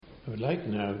I would like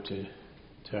now to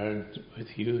turn with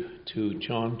you to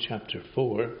John chapter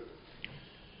 4.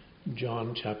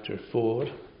 John chapter 4,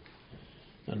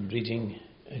 and reading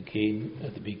again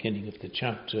at the beginning of the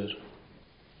chapter.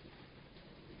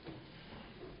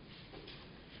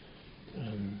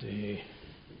 And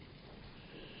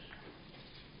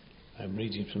I'm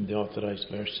reading from the Authorized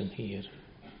Version here.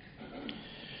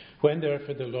 When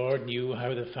therefore the Lord knew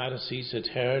how the Pharisees had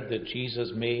heard that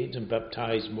Jesus made and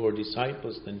baptized more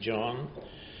disciples than John,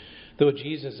 though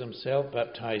Jesus himself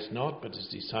baptized not but his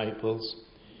disciples,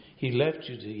 he left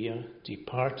Judea,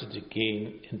 departed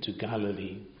again into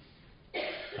Galilee,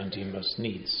 and he must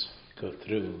needs go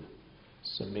through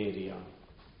Samaria.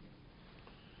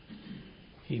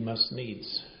 He must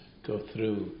needs go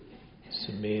through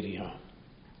Samaria.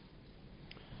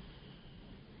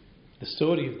 The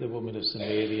story of the woman of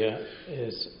Samaria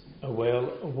is a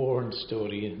well-worn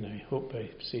story, and I hope I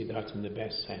say that in the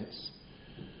best sense.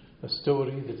 A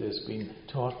story that has been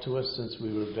taught to us since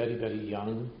we were very, very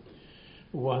young.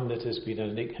 One that has been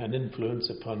an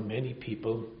influence upon many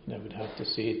people, and I would have to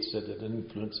say it's had an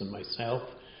influence on myself,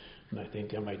 and I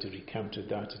think I might have recounted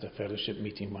that at a fellowship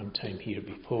meeting one time here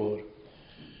before.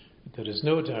 But there is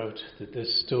no doubt that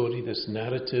this story, this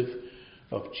narrative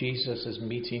of Jesus'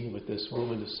 meeting with this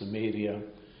woman of Samaria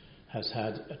has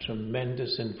had a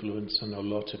tremendous influence on a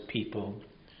lot of people,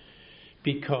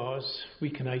 because we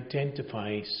can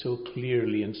identify so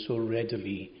clearly and so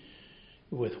readily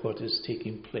with what is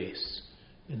taking place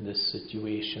in this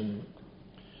situation.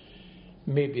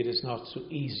 Maybe it is not so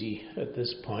easy at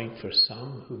this point for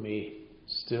some who may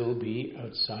still be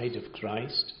outside of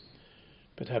Christ,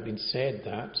 but having said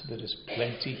that, there is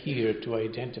plenty here to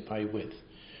identify with,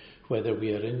 whether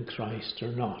we are in Christ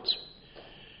or not.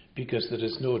 Because there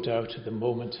is no doubt at the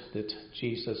moment that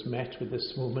Jesus met with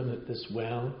this woman at this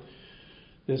well,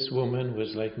 this woman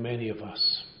was like many of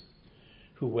us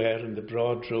who were in the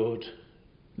broad road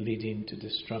leading to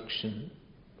destruction.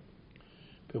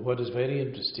 But what is very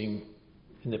interesting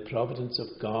in the providence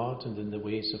of God and in the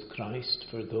ways of Christ,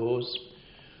 for those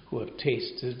who have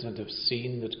tasted and have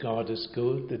seen that God is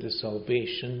good, that His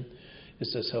salvation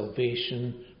is a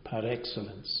salvation par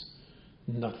excellence.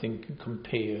 Nothing can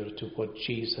compare to what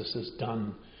Jesus has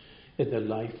done in the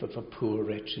life of a poor,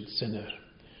 wretched sinner.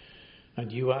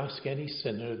 And you ask any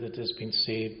sinner that has been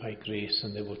saved by grace,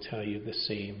 and they will tell you the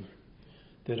same.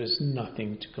 There is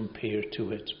nothing to compare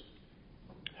to it.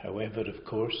 However, of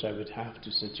course, I would have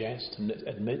to suggest and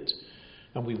admit,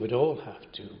 and we would all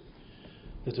have to,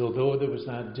 that although there was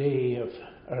that day of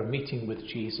our meeting with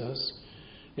Jesus,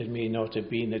 it may not have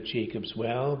been at Jacob's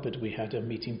Well, but we had a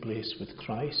meeting place with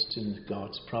Christ in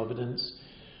God's providence.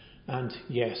 And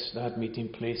yes, that meeting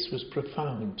place was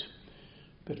profound,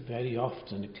 but very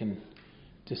often it can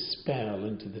dispel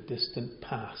into the distant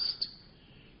past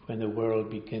when the world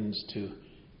begins to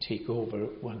take over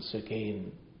once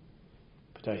again.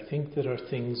 But I think there are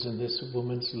things in this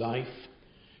woman's life,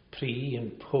 pre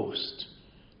and post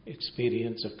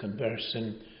experience of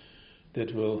conversion,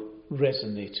 that will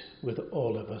resonate with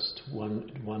all of us to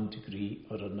one degree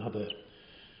or another.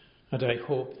 And I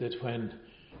hope that when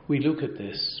we look at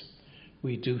this,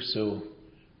 we do so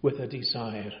with a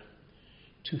desire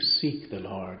to seek the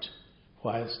Lord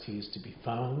whilst He is to be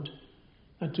found,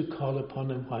 and to call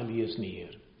upon Him while He is near.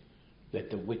 Let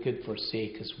the wicked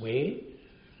forsake his way,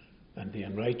 and the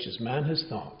unrighteous man his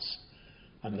thoughts,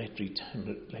 and let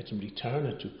him return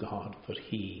unto God, for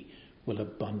He will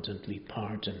abundantly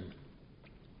pardon.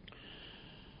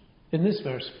 In this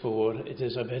verse 4, it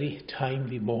is a very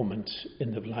timely moment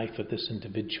in the life of this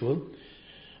individual,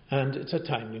 and it's a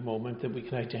timely moment that we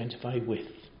can identify with.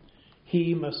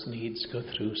 He must needs go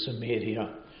through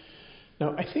Samaria.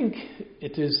 Now, I think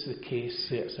it is the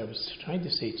case, as I was trying to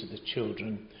say to the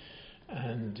children,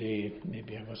 and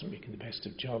maybe I wasn't making the best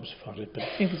of jobs for it, but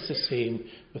I think it's the same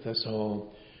with us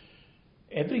all.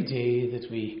 Every day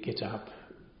that we get up,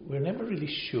 we're never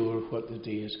really sure what the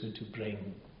day is going to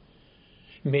bring.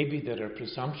 Maybe there are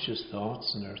presumptuous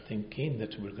thoughts in our thinking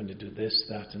that we're going to do this,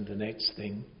 that, and the next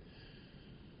thing.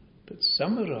 But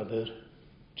some or other,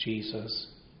 Jesus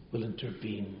will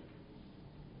intervene.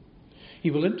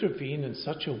 He will intervene in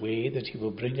such a way that He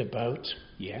will bring about,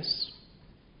 yes,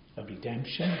 a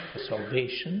redemption, a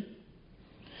salvation.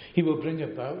 He will bring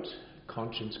about a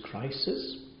conscience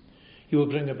crisis. He will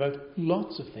bring about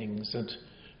lots of things, and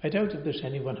I doubt if there's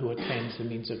anyone who attends the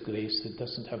means of grace that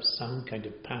doesn't have some kind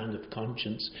of pang of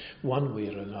conscience one way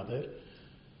or another.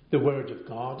 The Word of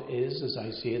God is, as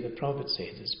Isaiah the prophet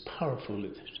said, is powerful,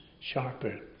 it's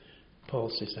sharper.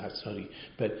 Paul says that,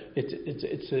 but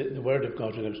it's the Word of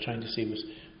God. What I was trying to say was,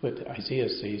 what Isaiah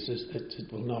says is that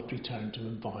it will not return to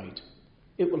Him void.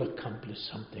 it will accomplish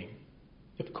something.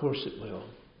 Of course it will.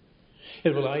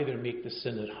 It will either make the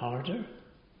sinner harder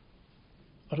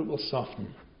or it will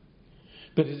soften.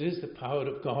 But it is the power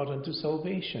of God unto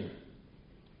salvation.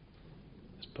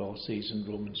 As Paul says in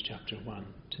Romans chapter 1,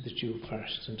 to the Jew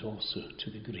first and also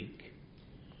to the Greek.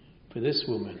 For this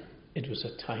woman, it was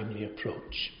a timely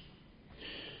approach.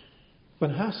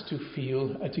 One has to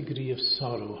feel a degree of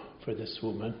sorrow for this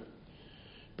woman,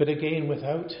 but again,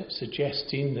 without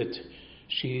suggesting that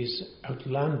she's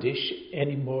outlandish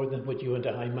any more than what you and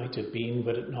I might have been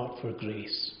were it not for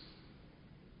grace.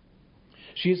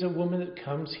 She is a woman that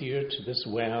comes here to this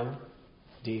well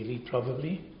daily,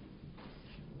 probably,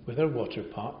 with her water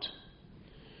pot.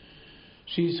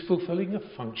 She's fulfilling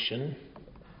a function,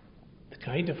 the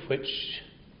kind of which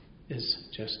is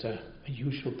just a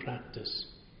usual practice.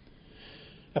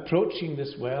 Approaching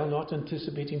this well, not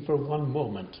anticipating for one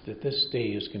moment that this day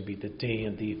is going to be the day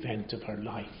and the event of her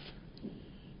life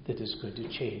that is going to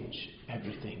change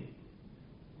everything.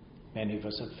 Many of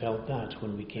us have felt that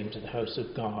when we came to the house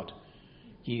of God,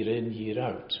 year in, year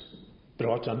out.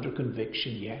 Brought under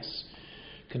conviction, yes.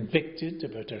 Convicted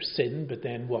about our sin, but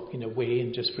then walking away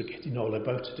and just forgetting all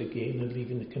about it again and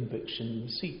leaving the conviction in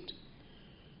the seat.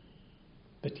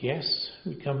 But yes,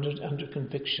 we come under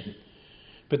conviction.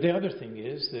 But the other thing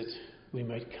is that we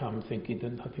might come thinking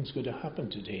that nothing's going to happen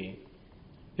today.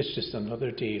 It's just another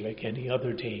day like any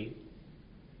other day.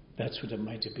 That's what it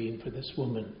might have been for this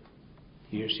woman.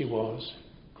 Here she was,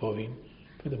 going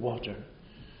for the water.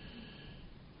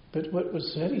 But what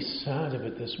was very sad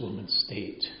about this woman's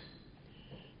state,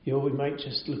 we might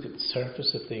just look at the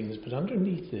surface of things, but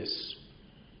underneath this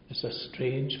is a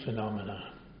strange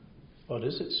phenomena. Or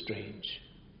is it strange?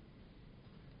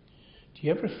 Do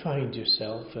you ever find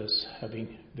yourself as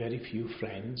having very few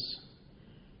friends?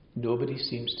 Nobody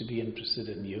seems to be interested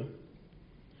in you.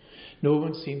 No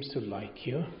one seems to like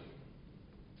you.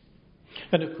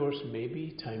 And of course,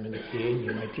 maybe time and again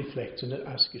you might reflect on it,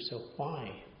 ask yourself,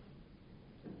 why?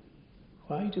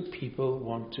 Why do people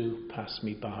want to pass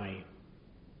me by?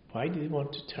 Why do they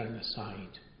want to turn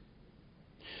aside?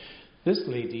 This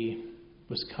lady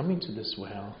was coming to this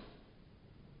well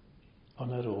on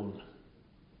her own.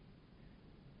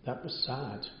 That was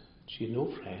sad. She had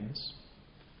no friends.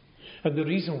 And the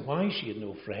reason why she had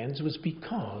no friends was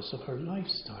because of her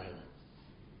lifestyle.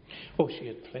 Oh, she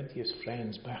had plenty of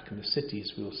friends back in the city,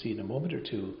 as we'll see in a moment or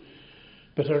two.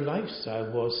 But her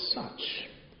lifestyle was such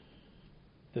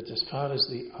that as far as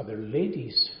the other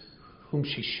ladies whom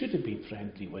she should have been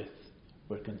friendly with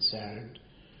were concerned,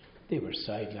 they were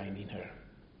sidelining her.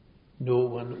 No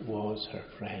one was her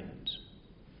friend.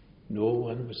 No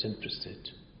one was interested.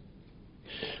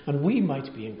 And we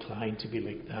might be inclined to be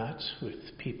like that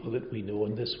with people that we know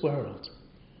in this world.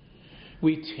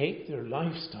 We take their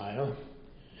lifestyle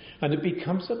and it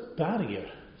becomes a barrier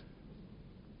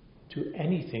to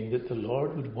anything that the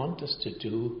Lord would want us to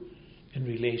do in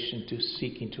relation to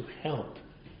seeking to help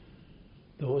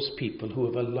those people who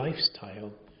have a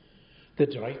lifestyle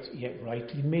that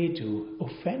rightly may do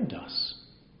offend us.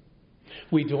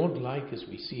 We don't like, as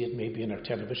we see it maybe in our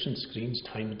television screens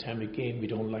time and time again, we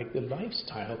don't like the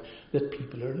lifestyle that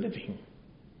people are living.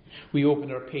 We open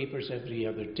our papers every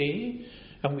other day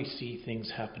and we see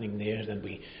things happening there, then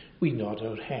we nod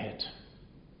our head.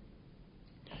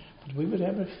 But we would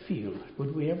ever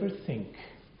think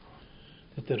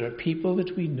that there are people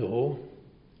that we know,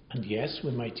 and yes,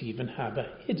 we might even have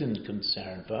a hidden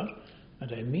concern for,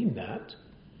 and I mean that,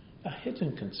 a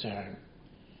hidden concern.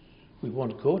 We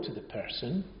won't go to the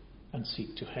person and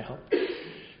seek to help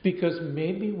because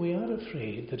maybe we are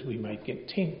afraid that we might get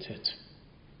tainted.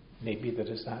 Maybe there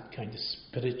is that kind of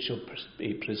spiritual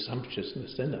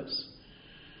presumptuousness in us.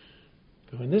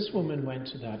 But when this woman went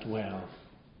to that well,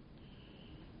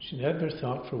 she never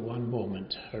thought for one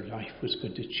moment her life was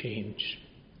going to change.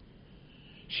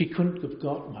 She couldn't have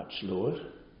got much lower.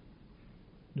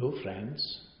 No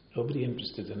friends, nobody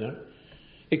interested in her,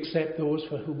 except those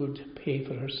who would pay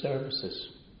for her services.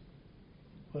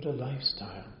 What a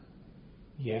lifestyle.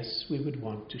 Yes, we would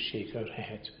want to shake our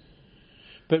head,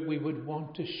 but we would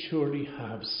want to surely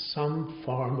have some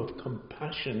form of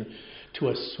compassion to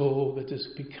a soul that has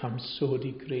become so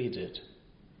degraded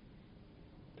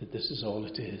that this is all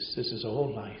it is. This is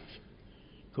all life.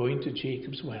 Going to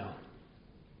Jacob's well.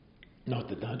 Not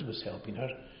that that was helping her.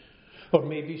 Or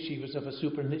maybe she was of a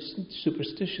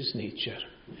superstitious nature.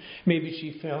 Maybe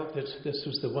she felt that this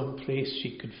was the one place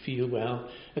she could feel well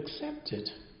accepted.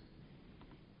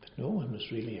 But no one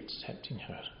was really accepting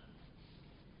her.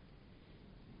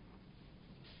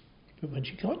 But when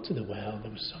she got to the well,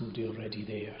 there was somebody already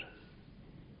there.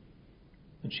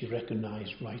 And she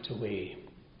recognized right away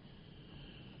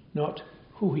not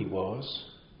who he was,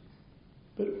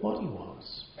 but what he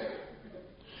was.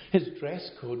 His dress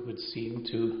code would seem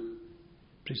to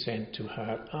present to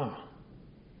her,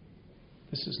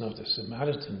 this is not a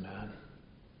Samaritan man.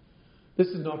 This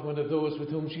is not one of those with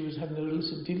whom she was having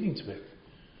illicit dealings with.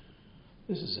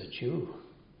 This is a Jew.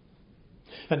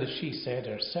 And as she said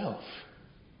herself,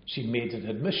 she made an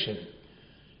admission,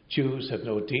 Jews have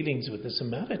no dealings with the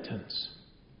Samaritans.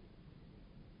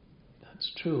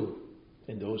 That's true.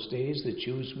 In those days, the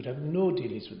Jews would have no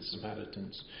dealings with the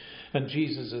Samaritans. And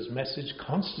Jesus' message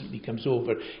constantly comes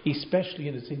over, especially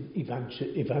in its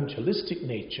evangelistic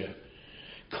nature,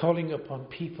 calling upon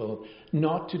people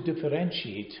not to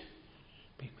differentiate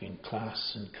between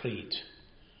class and creed,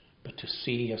 but to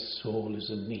see a soul is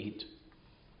in need.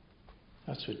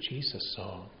 That's what Jesus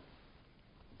saw.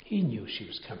 He knew she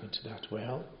was coming to that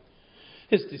well.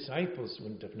 His disciples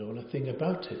wouldn't have known a thing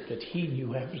about it, but he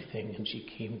knew everything, and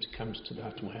she comes to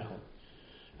that well.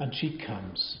 And she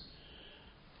comes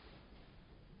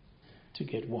to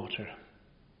get water.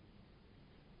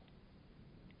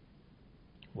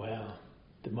 Well,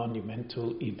 the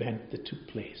monumental event that took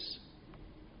place.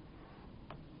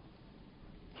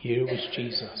 Here was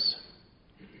Jesus,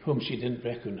 whom she didn't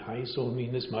recognize, only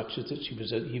in as much as that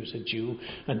he was a Jew,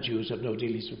 and Jews have no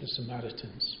dealings with the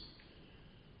Samaritans.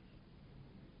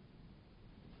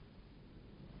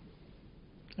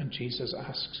 And Jesus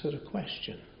asks her a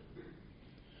question,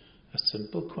 a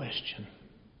simple question.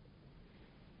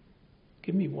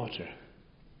 Give me water.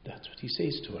 That's what he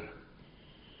says to her.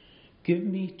 Give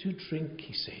me to drink,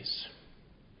 he says.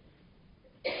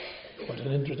 What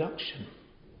an introduction.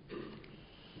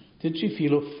 Did she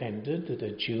feel offended that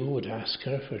a Jew would ask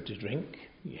her for to drink?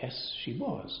 Yes, she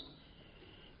was.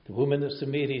 The woman of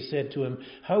Samaria said to him,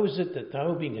 How is it that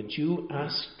thou, being a Jew,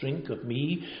 ask drink of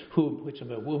me, which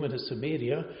am a woman of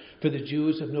Samaria? For the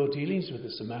Jews have no dealings with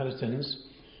the Samaritans.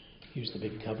 Here's the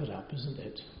big cover-up, isn't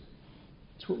it?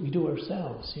 It's what we do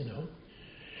ourselves,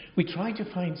 We try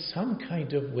to find some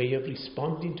kind of way of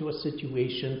responding to a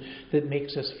situation that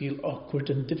makes us feel awkward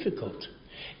and difficult.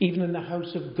 Even in the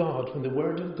house of God, when the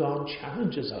Word of God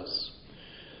challenges us.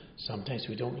 Sometimes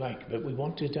we don't like it, but we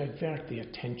want to divert the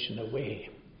attention away.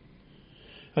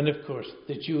 And of course,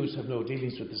 the Jews have no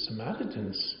dealings with the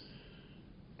Samaritans.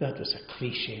 That was a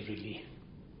cliche, really.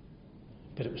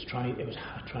 But it was trying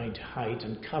to hide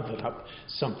and cover up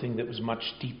something that was much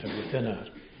deeper within her.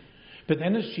 But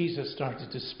then as Jesus started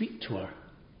to speak to her,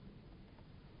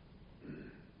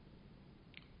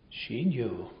 she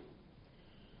knew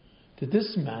that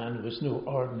this man was no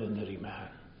ordinary man.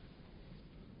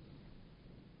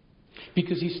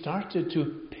 Because he started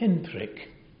to pinprick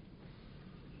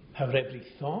her every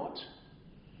thought,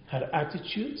 her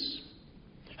attitudes,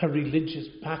 her religious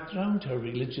background, her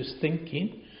religious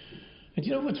thinking. And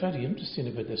you know what's very interesting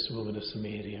about this woman of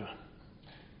Samaria?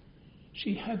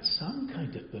 She had some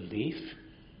kind of belief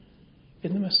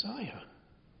in the Messiah.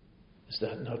 Is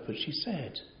that not what she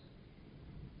said?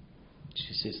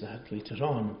 She says that later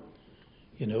on.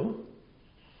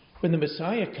 When the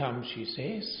Messiah comes, she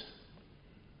says,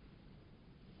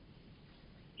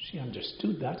 she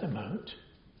understood that amount.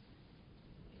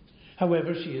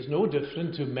 However, she is no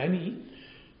different to many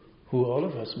who, all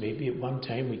of us, maybe at one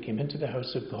time we came into the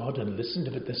house of God and listened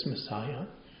about this Messiah,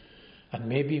 and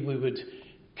maybe we would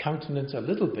countenance a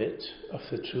little bit of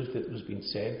the truth that was being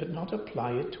said, but not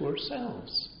apply it to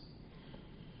ourselves.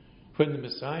 When the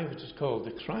Messiah, which is called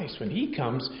the Christ, when he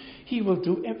comes, he will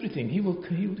do everything. He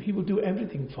will do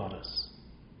everything for us.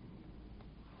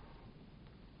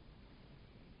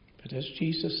 But as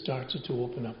Jesus started to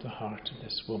open up the heart of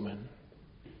this woman,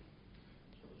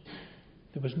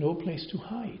 there was no place to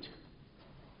hide.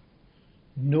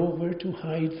 Nowhere to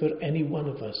hide for any one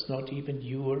of us, not even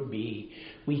you or me.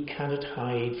 We cannot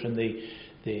hide from the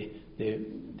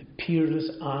peerless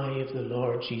eye of the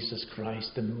Lord Jesus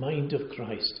Christ, the mind of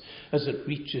Christ, as it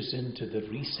reaches into the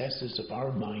recesses of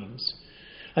our minds.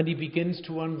 And he begins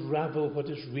to unravel what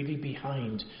is really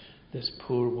behind this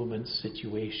poor woman's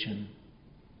situation.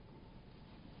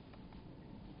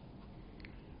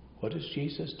 What is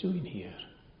Jesus doing here?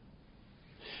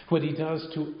 What he does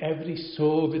to every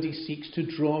soul that he seeks to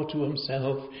draw to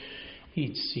himself,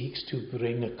 he seeks to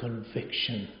bring a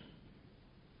conviction.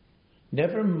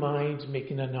 Never mind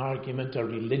making an argument, a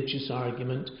religious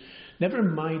argument. Never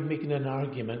mind making an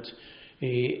argument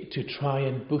to try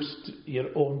and boost your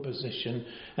own position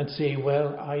and say,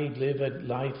 well, I live a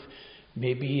life,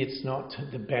 maybe it's not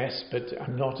the best, but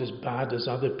I'm not as bad as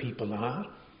other people are.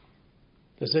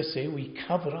 As I say, we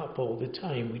cover up all the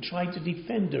time. We try to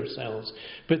defend ourselves.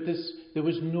 But there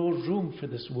was no room for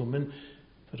this woman,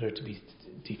 for her to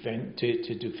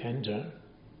defend her.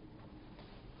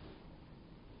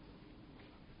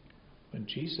 when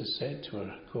Jesus said to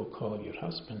her, "Go call your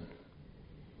husband,"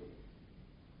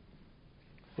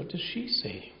 what does she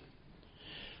say?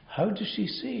 How does she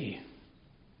say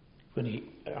when he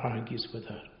argues with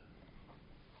her?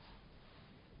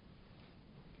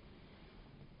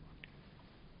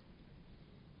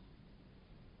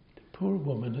 The poor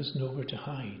woman has nowhere to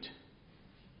hide.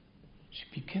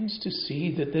 She begins to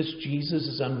see that this Jesus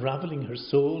is unravelling her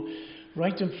soul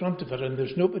right in front of her, and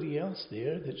there's nobody else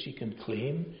there that she can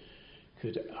claim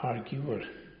could argue or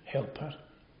help her.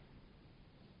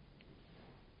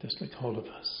 Just like all of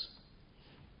us,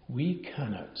 we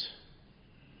cannot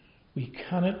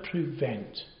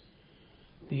prevent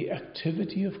the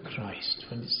activity of Christ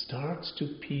when it starts to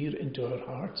peer into our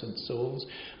hearts and souls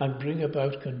and bring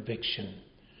about conviction.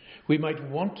 We might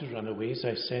want to run away, as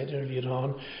I said earlier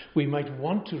on. We might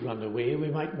want to run away. We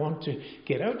might want to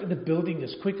get out of the building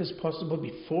as quick as possible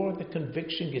before the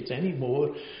conviction gets any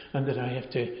more and that I have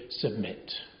to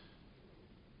submit.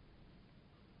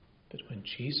 But when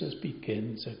Jesus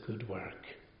begins a good work,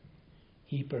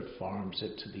 he performs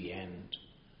it to the end.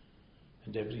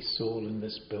 And every soul in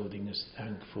this building is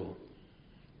thankful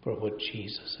for what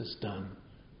Jesus has done,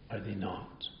 are they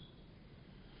not?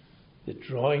 The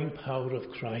drawing power of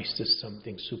Christ is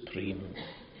something supreme.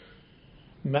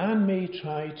 Man may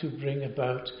try to bring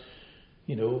about,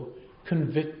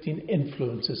 convicting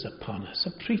influences upon us.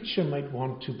 A preacher might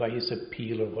want to, by his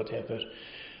appeal or whatever.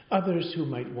 Others who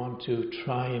might want to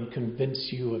try and convince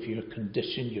you of your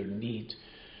condition, your need.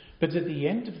 But at the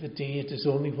end of the day, it is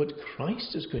only what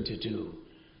Christ is going to do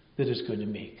that is going to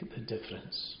make the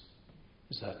difference.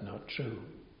 Is that not true?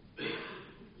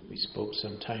 We spoke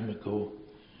some time ago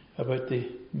about the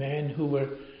men who were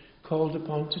called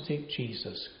upon to take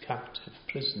Jesus captive,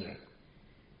 prisoner.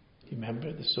 You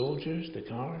remember the soldiers, the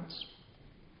guards?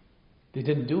 They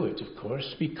didn't do it, of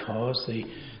course, because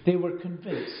they were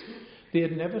convinced. They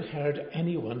had never heard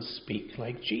anyone speak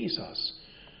like Jesus.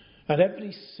 And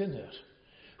every sinner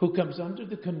who comes under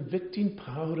the convicting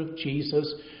power of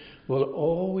Jesus will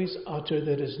always utter,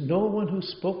 "There is no one who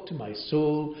spoke to my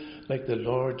soul like the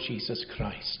Lord Jesus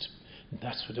Christ." And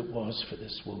that's what it was for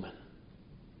this woman.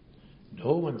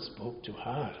 No one spoke to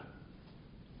her,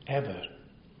 ever,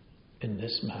 in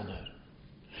this manner.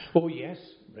 Oh yes,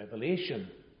 revelation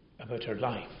about her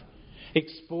life,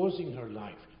 exposing her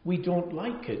life. We don't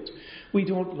like it. We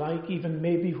don't like even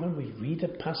maybe when we read a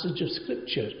passage of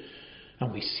Scripture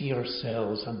and we see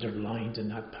ourselves underlined in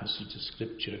that passage of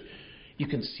Scripture. You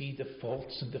can see the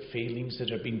faults and the failings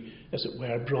that are being, as it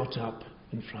were, brought up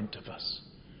in front of us.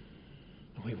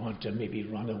 And we want to maybe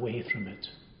run away from it.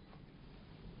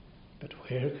 But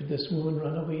where could this woman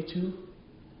run away to?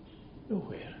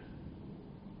 Nowhere.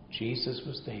 Jesus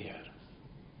was there.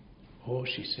 Oh,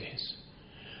 she says,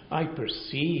 "I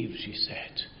perceive," she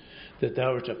said, "that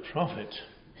thou art a prophet."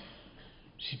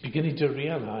 She's beginning to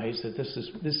realize that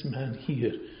this man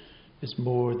here is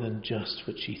more than just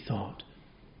what she thought.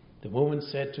 The woman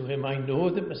said to him, "I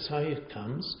know that Messiah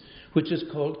comes, which is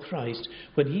called Christ.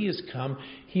 When he is come,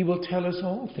 he will tell us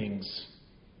all things."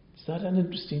 Is that an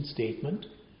interesting statement?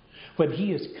 When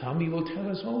he is come, he will tell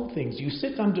us all things. You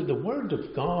sit under the word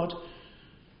of God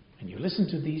and you listen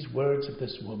to these words of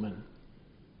this woman,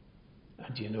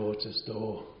 and you know it's as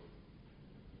though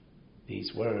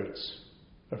these words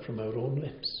are from our own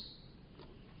lips.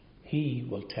 He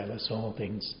will tell us all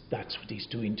things. That's what he's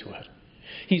doing to her.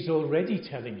 He's already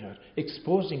telling her,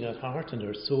 exposing her heart and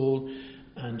her soul,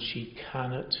 and she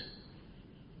cannot,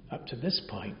 up to this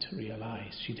point,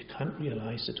 realize. She can't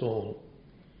realize at all.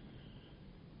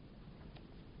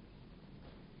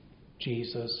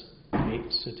 Jesus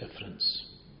makes a difference.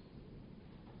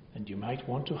 And you might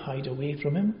want to hide away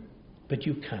from him, but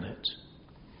you cannot.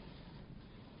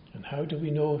 And how do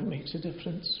we know it makes a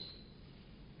difference?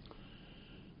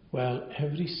 Well,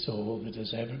 every soul that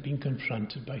has ever been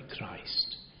confronted by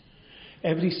Christ,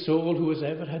 every soul who has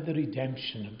ever had the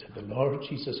redemption of the Lord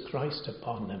Jesus Christ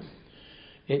upon them,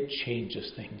 it changes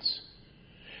things.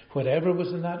 Whatever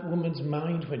was in that woman's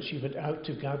mind when she went out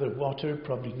to gather water,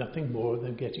 probably nothing more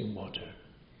than getting water.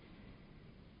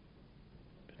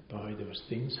 But boy, there was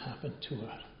things happened to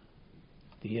her.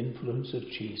 The influence of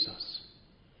Jesus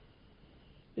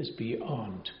is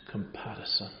beyond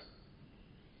comparison.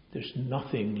 There's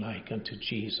nothing like unto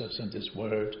Jesus and his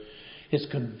word, his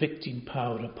convicting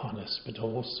power upon us, but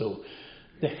also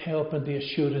the help and the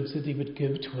assurance that he would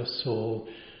give to a soul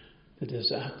that is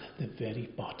at the very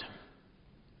bottom,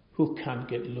 who can't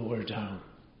get lower down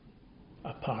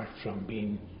apart from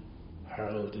being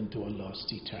hurled into a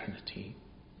lost eternity.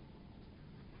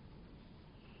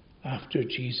 After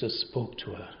Jesus spoke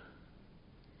to her,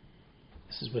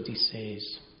 this is what he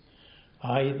says,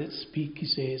 I that speak, he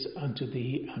says, unto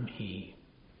thee am he.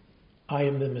 I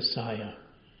am the Messiah.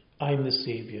 I'm the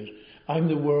Saviour. I'm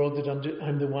the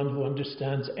I'm the one who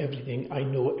understands everything. I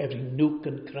know every nook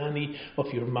and cranny of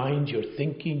your mind, your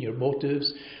thinking, your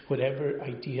motives, whatever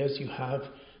ideas you have,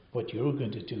 what you're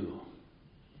going to do.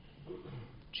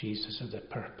 Jesus had a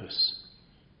purpose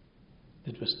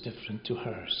that was different to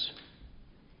hers.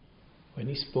 When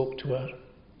he spoke to her,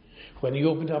 when he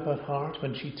opened up her heart,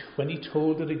 when he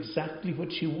told her exactly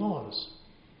what she was,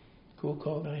 go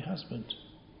call thy husband.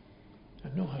 I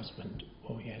have no husband.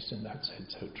 Oh yes, in that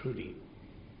sense, how truly.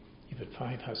 You've had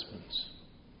 5 husbands.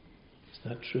 Is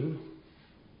that true?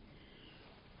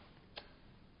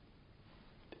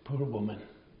 The poor woman,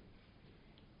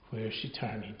 where is she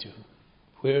turning to?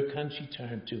 Where can she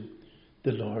turn to?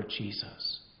 The Lord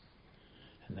Jesus.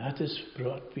 And that is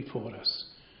brought before us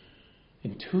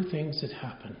in 2 things that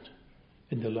happened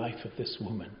in the life of this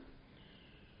woman.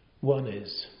 One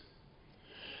is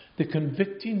the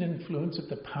convicting influence of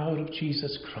the power of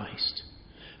Jesus Christ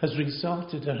has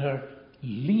resulted in her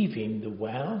leaving the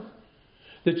well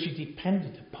that she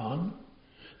depended upon,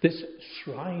 this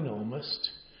shrine almost.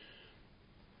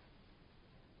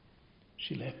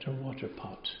 She left her water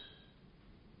pot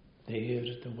there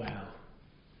at the well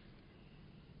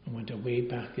and went away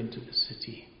back into the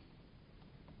city.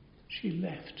 She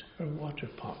left her water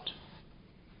pot.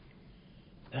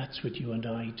 That's what you and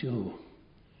I do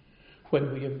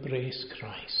when we embrace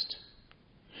Christ.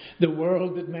 The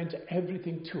world that meant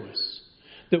everything to us,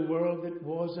 the world that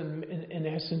was in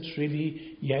essence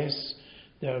really, yes,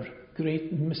 their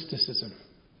great mysticism.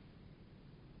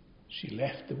 She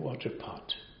left the water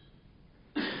pot,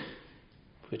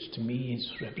 which to me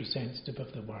is representative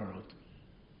of the world.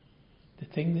 The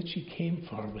thing that she came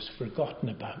for was forgotten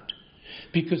about,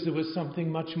 because there was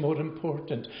something much more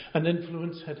important. An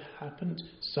influence had happened,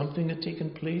 something had taken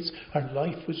place, her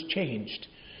life was changed,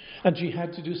 and she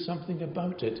had to do something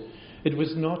about it. It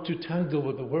was not to tangle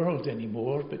with the world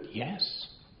anymore, but yes.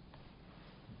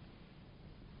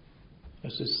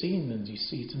 As is seen, and you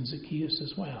see it in Zacchaeus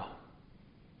as well.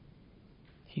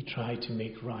 He tried to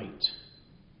make right,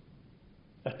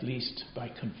 at least by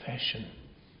confession,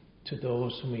 to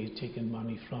those whom he had taken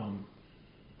money from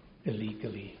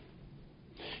illegally.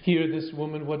 Here, this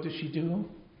woman, what does she do?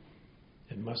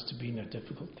 It must have been a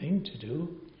difficult thing to do,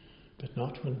 but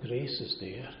not when grace is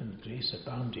there and grace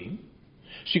abounding.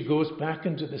 She goes back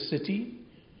into the city.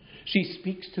 She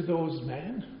speaks to those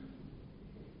men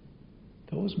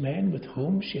with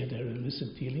whom she had her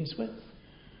illicit dealings with,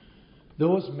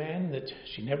 those men that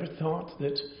she never thought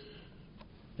that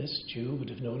this Jew would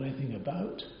have known anything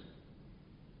about,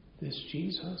 this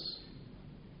Jesus.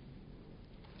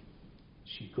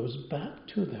 She goes back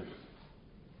to them.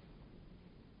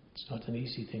 It's not an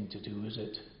easy thing to do, is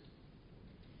it?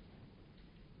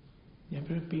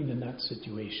 Never have been in that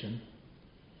situation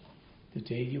the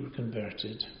day you were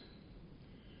converted,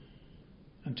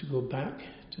 and to go back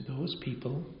to those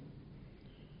people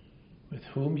with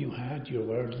whom you had your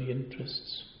worldly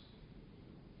interests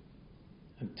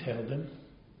and tell them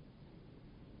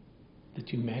that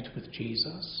you met with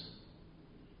Jesus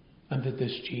and that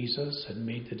this Jesus had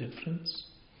made the difference.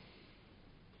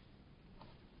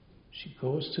 She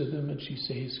goes to them and she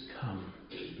says, "Come.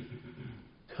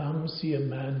 Come see a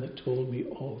man that told me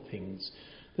all things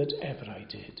that ever I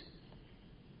did.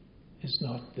 Is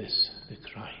not this the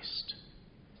Christ?"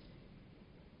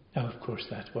 Now, of course,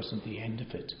 that wasn't the end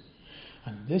of it.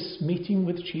 And this meeting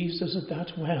with Jesus at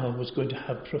that well was going to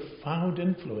have profound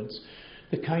influence,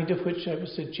 the kind of which I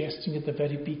was suggesting at the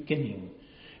very beginning.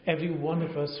 Every one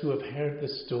of us who have heard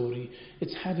this story,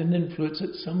 it's had an influence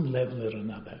at some level or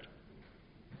another.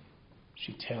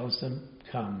 She tells them,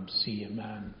 "Come, see a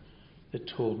man that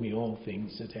told me all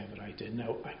things that ever I did."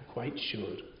 Now, I'm quite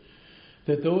sure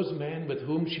that those men with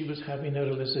whom she was having her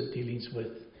illicit dealings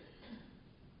with,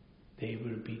 they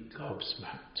will be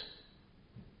gobsmacked.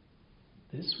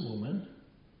 This woman,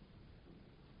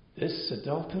 this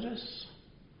adulteress,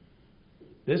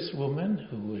 this woman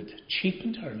who had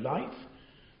cheapened her life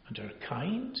and her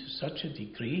kind to such a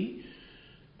degree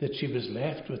that she was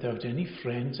left without any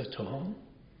friends at all,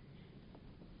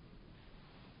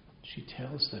 she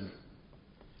tells them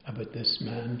about this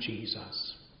man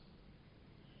Jesus.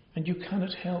 And you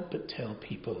cannot help but tell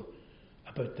people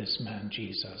about this man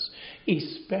Jesus,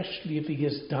 especially if he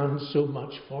has done so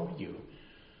much for you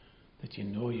that you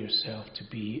know yourself to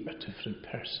be a different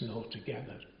person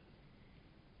altogether.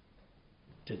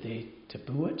 Did they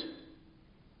taboo it?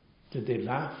 Did they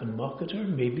laugh and mock at her?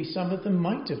 Maybe some of them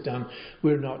might have done.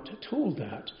 We're not told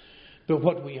that. But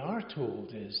what we are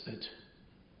told is that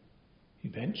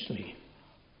eventually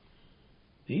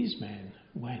these men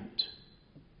went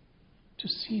to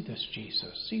see this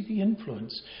Jesus, see the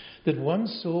influence that one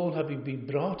soul, having been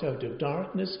brought out of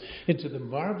darkness into the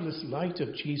marvellous light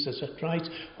of Jesus Christ,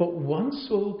 what one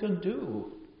soul can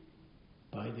do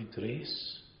by the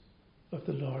grace of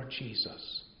the Lord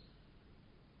Jesus.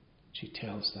 She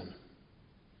tells them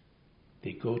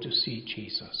they go to see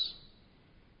Jesus.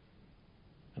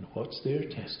 And what's their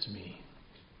testimony?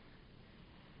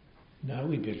 Now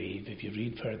we believe, if you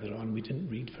read further on, we didn't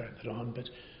read further on, but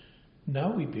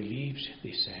now we believed,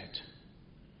 they said,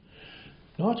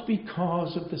 not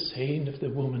because of the saying of the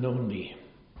woman only,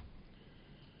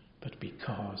 but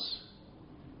because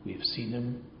we have seen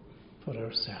him for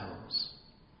ourselves.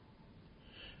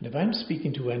 And if I'm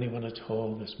speaking to anyone at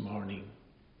all this morning,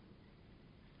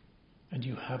 and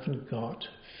you haven't got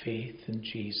faith in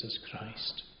Jesus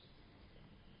Christ,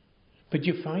 but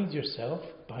you find yourself,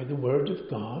 by the word of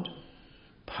God,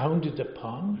 pounded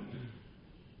upon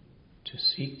to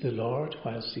seek the Lord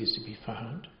whilst he is to be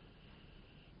found,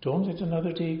 don't let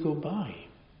another day go by.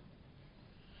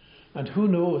 And who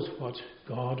knows what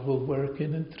God will work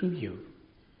in and through you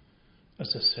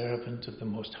as a servant of the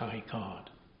Most High God.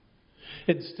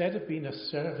 Instead of being a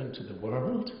servant to the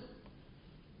world,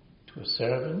 to a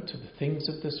servant to the things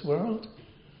of this world,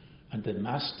 and the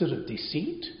master of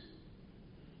deceit,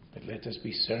 but let us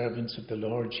be servants of the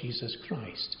Lord Jesus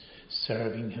Christ,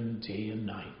 serving him day and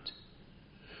night.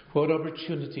 What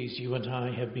opportunities you and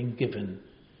I have been given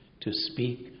to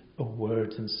speak a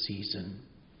word in season.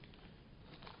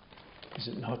 Is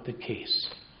it not the case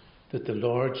that the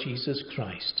Lord Jesus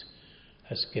Christ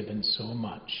has given so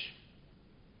much,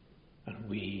 and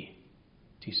we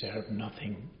deserve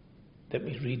nothing? Let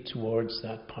me read towards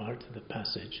that part of the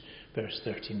passage, verse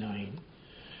 39.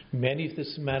 Many of the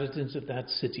Samaritans of that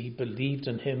city believed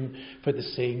on him for the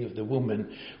saying of the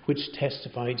woman, which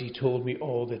testified, he told me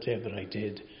all that ever I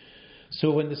did.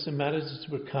 So when the Samaritans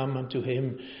were come unto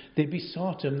him, they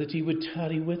besought him that he would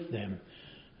tarry with them.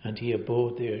 And he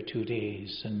abode there 2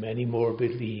 days, and many more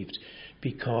believed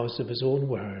because of his own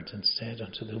word, and said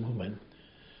unto the woman,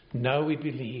 Now we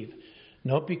believe,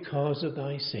 not because of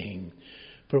thy saying,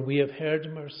 for we have heard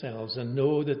him ourselves, and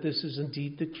know that this is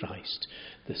indeed the Christ,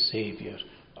 the Saviour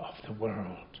of the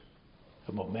world.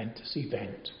 A momentous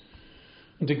event.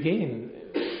 And again,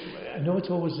 I know it's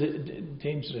always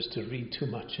dangerous to read too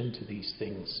much into these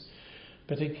things,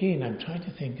 but again, I'm trying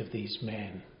to think of these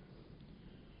men.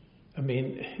 I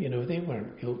mean, they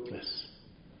weren't guiltless.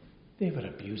 They were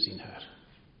abusing her.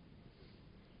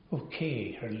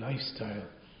 Okay, her lifestyle.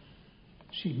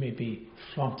 She maybe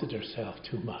flaunted herself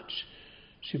too much.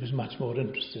 She was much more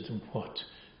interested in what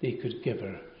they could give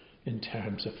her in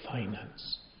terms of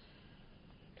finance.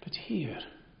 But here,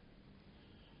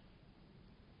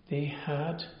 they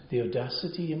had the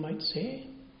audacity, you might say,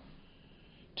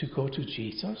 to go to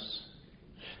Jesus.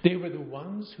 They were the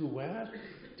ones who were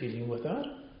dealing with her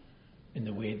in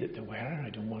the way that they were. I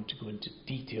don't want to go into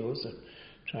details or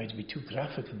try to be too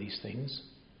graphic in these things,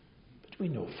 but we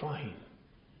know fine.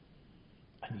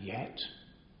 And yet,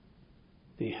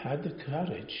 they had the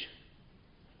courage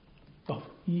of,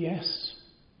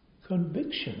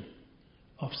 conviction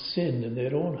of sin in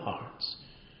their own hearts,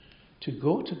 to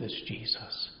go to this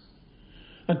Jesus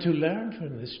and to learn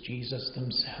from this Jesus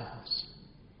themselves.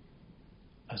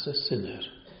 As a sinner,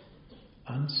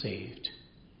 unsaved,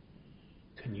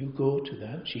 can you go to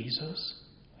that Jesus,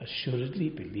 assuredly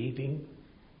believing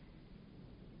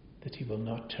that he will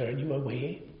not turn you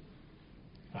away?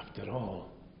 After all,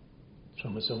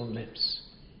 from his own lips,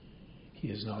 he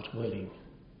is not willing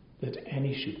that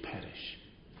any should perish,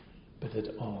 but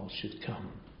that all should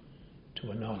come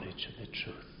to a knowledge of the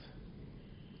truth.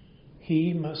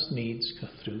 He must needs go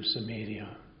through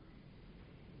Samaria.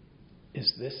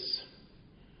 Is this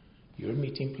your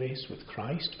meeting place with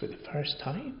Christ for the first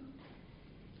time?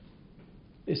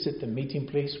 Is it the meeting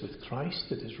place with Christ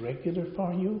that is regular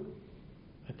for you,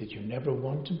 and that you never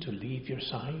want him to leave your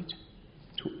side,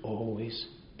 to always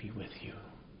be with you?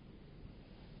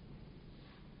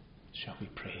 Shall we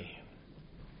pray?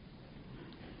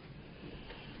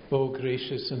 O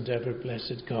gracious and ever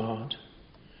blessed God,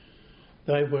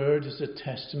 thy word is a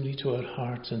testimony to our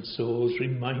hearts and souls,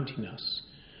 reminding us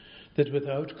that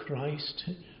without Christ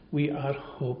we are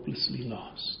hopelessly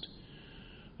lost.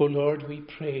 O Lord, we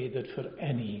pray that for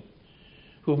any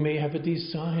who may have a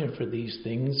desire for these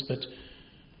things, but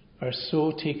are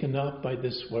so taken up by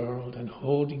this world and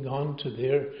holding on to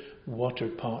their water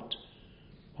pot,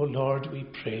 O Lord, we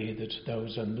pray that thou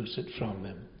wouldst unloose it from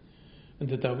them, and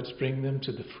that thou wouldst bring them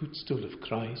to the footstool of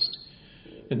Christ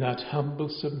in that humble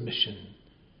submission.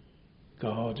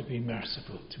 God, be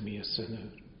merciful to me, a sinner.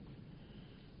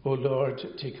 O Lord,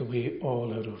 take away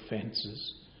all our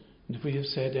offences. And if we have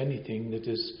said anything that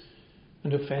is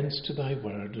an offence to thy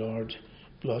word, Lord,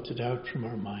 blot it out from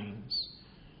our minds.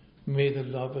 May the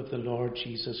love of the Lord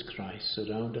Jesus Christ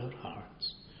surround our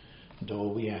hearts. And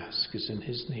all we ask is in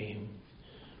his name.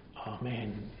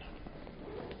 Amen.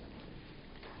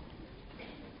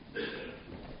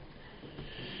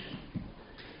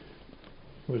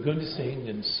 We're going to sing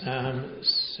in Psalm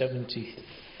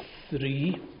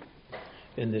 73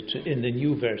 in the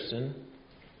New Version.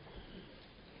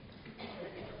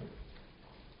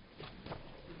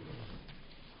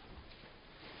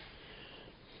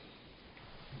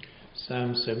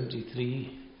 Psalm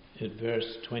 73 at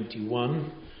verse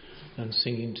 21, and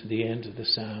singing to the end of the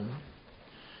psalm.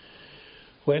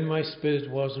 When my spirit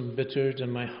was embittered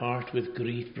and my heart with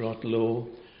grief brought low,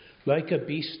 like a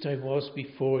beast I was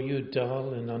before you,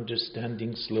 dull and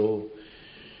understanding slow.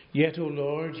 Yet, O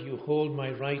Lord, you hold my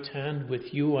right hand,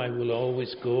 with you I will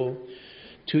always go.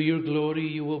 To your glory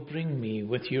you will bring me,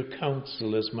 with your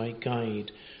counsel as my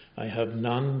guide. I have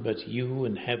none but you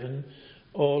in heaven,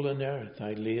 all on earth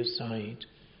I lay aside.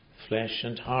 Flesh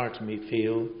and heart may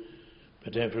fail,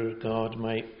 but ever God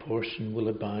my portion will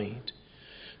abide.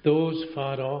 Those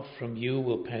far off from you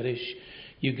will perish,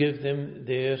 you give them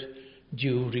their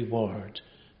due reward.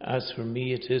 As for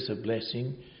me it is a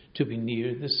blessing to be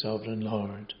near the sovereign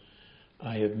Lord.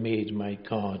 I have made my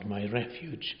God my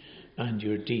refuge, and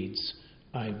your deeds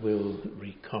I will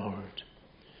record.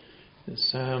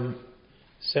 Psalm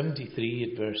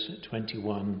 73 at verse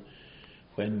 21,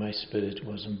 when my spirit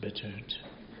was embittered.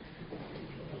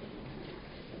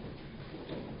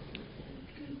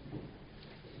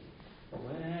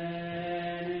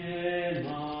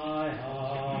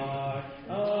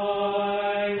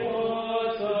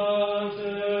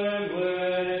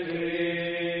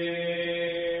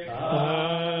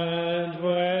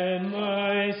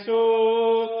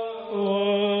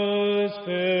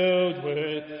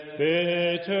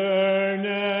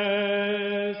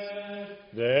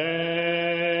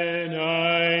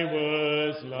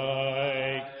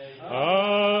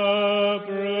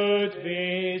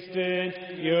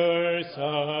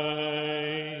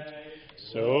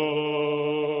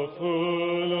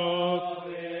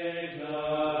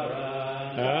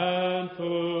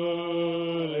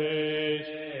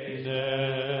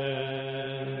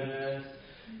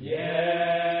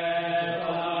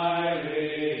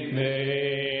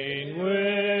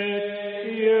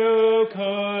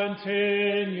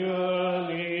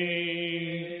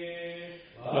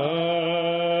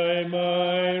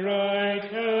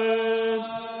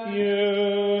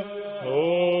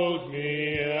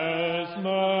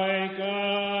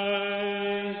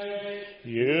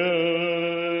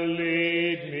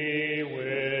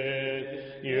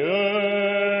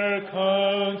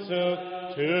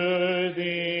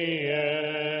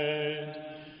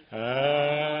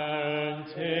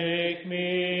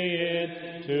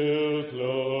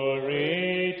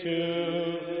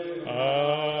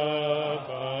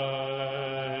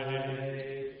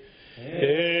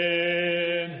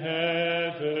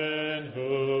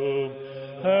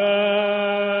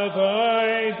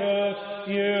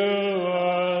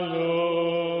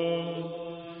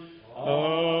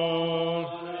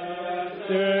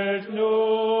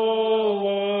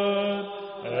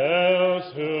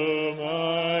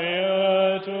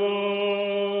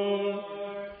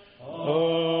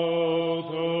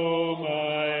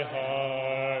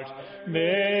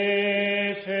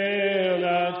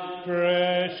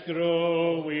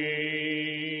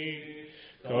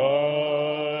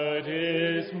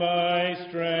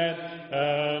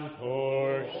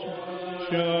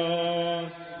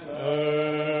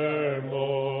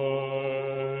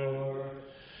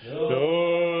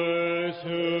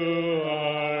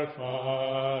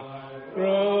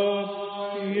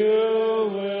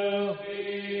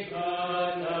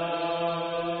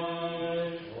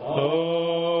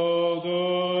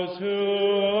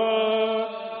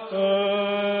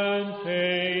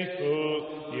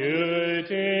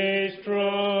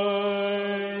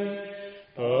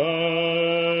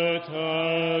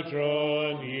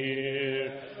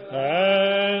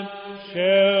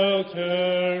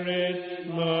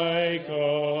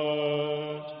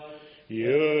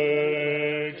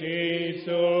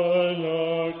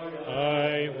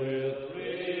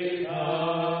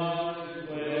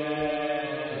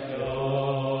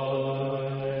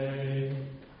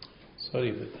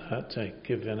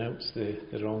 I've announced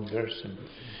the wrong verse.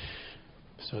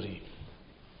 Sorry.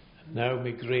 Now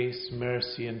may grace,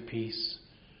 mercy and peace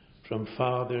from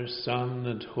Father, Son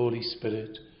and Holy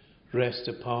Spirit rest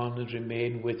upon and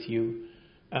remain with you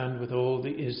and with all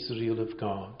the Israel of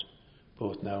God,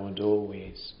 both now and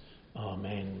always.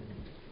 Amen.